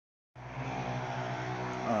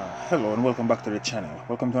Hello and welcome back to the channel.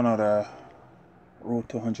 Welcome to another Road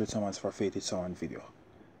to 100 Summons for Fated Summon video.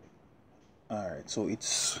 Alright, so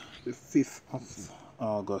it's the 5th of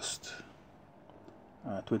August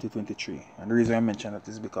 2023, and the reason I mention that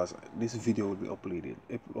is because this video will be uploaded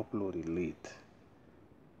late.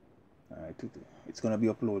 Alright, it's gonna be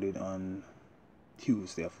uploaded on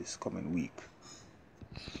Tuesday of this coming week,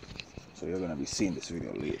 so you're gonna be seeing this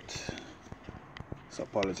video late, so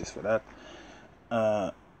apologies for that.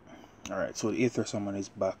 Alright, so the Aether Summon is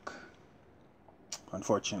back.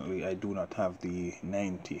 Unfortunately, I do not have the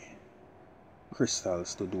 90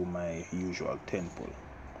 crystals to do my usual 10 pull,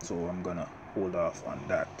 so I'm gonna hold off on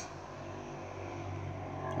that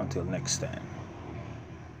until next time.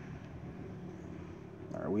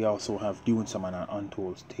 Alright, we also have Dune Summon and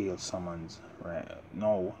Untold Tale Summons right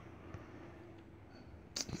now.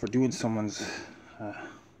 For Dune Summons,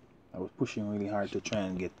 I was pushing really hard to try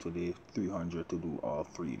and get to the 300 to do all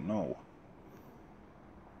three. No,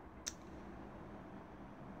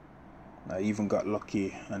 I even got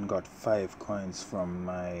lucky and got 5 coins from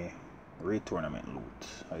my raid tournament loot.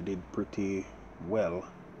 I did pretty well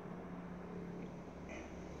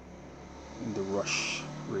in the rush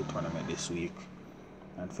raid tournament this week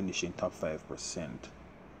and finishing top 5%.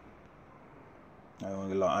 I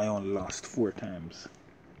only lost 4 times,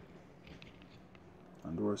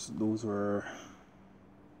 and those were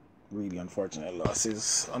really unfortunate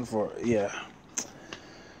losses. Yeah,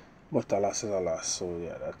 but a loss is a loss, so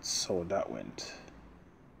yeah, that's how that went.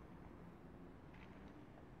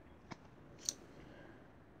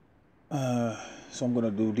 So I'm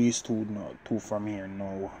gonna do these two from here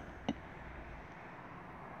now.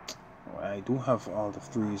 I do have all the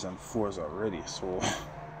 3s and 4s already, so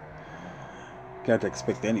can't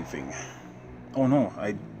expect anything. Oh no,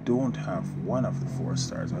 I don't have one of the 4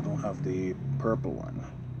 stars. I don't have the purple one.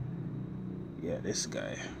 Yeah, this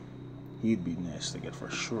guy, he'd be nice to get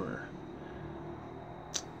for sure.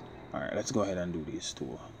 Alright, let's go ahead and do these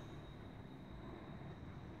two.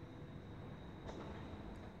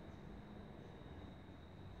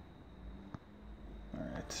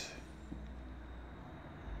 Alright.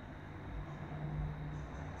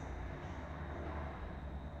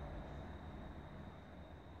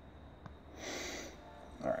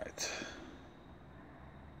 Alright.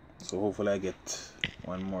 So hopefully I get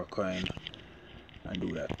one more coin and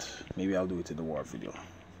do that. Maybe I'll do it in the war video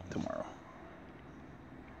tomorrow.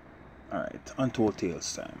 Alright, Untold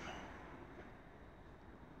Tales time.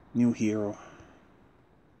 New hero.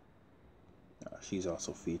 She's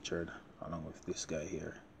also featured along with this guy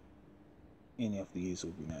here. Any of these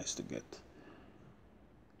would be nice to get.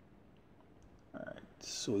 Alright,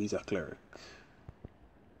 so he's a cleric.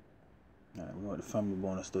 Alright, we know what the family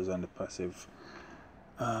bonus does on the passive.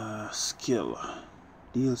 Skill.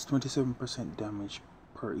 Deals 27% damage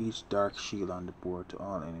per each dark shield on the board to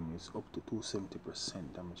all enemies, up to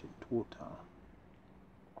 270% damage in total.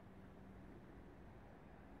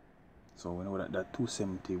 So we know that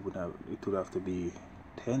 270 would have to be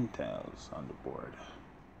 10 tiles on the board.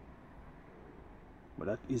 But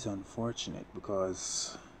that is unfortunate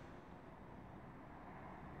because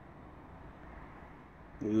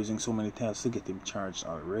they're using so many tiles to get him charged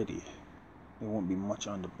already. There won't be much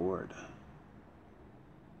on the board.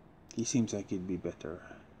 He seems like he'd be better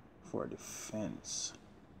for defense.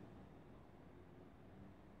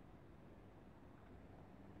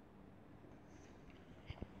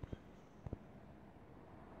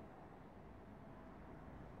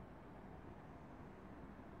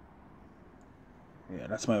 Yeah,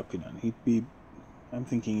 that's my opinion. I'm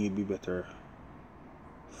thinking he'd be better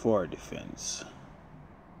for defense,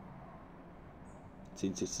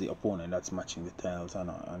 since it's the opponent that's matching the tiles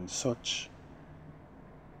and such.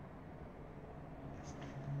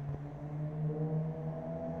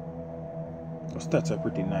 Those stats are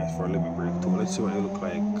pretty nice for a Limit Break too. Let's see what they look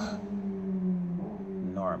like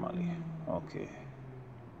normally. Okay.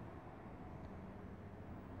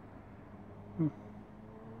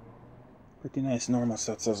 Pretty nice normal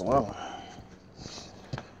stats as well.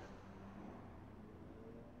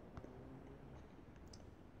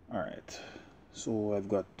 Alright, so I've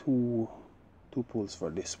got two pulls for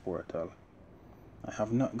this portal. I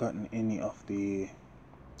have not gotten any of the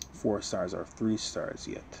 4 stars or 3 stars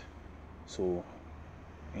yet, so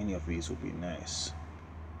any of these would be nice.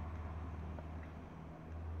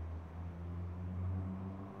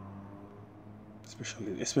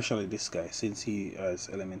 Especially this guy, since he has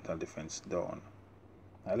elemental defense down.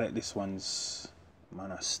 I like this one's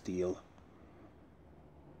mana steal.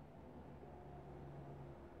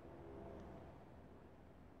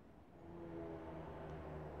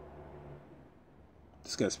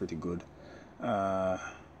 This guy's pretty good.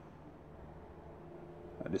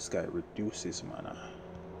 This guy reduces mana.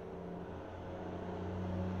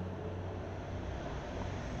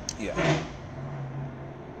 Yeah.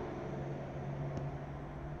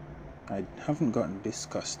 I haven't gotten this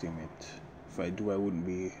costume yet. If I do, I wouldn't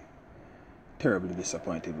be terribly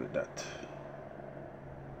disappointed with that.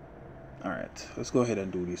 Alright, let's go ahead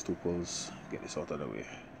and do these 2 pulls. Get this out of the way.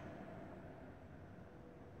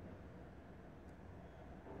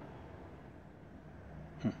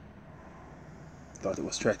 Thought it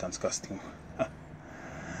was Triton's costume.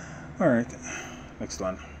 Alright, next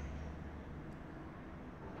one.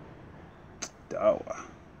 Dawa.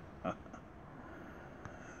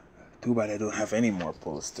 Too bad I don't have any more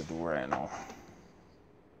pulls to do right now.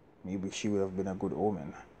 Maybe she would have been a good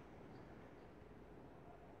omen.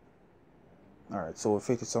 Alright, so we're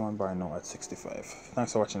Fated Summon by now at 65.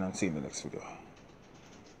 Thanks for watching and see you in the next video.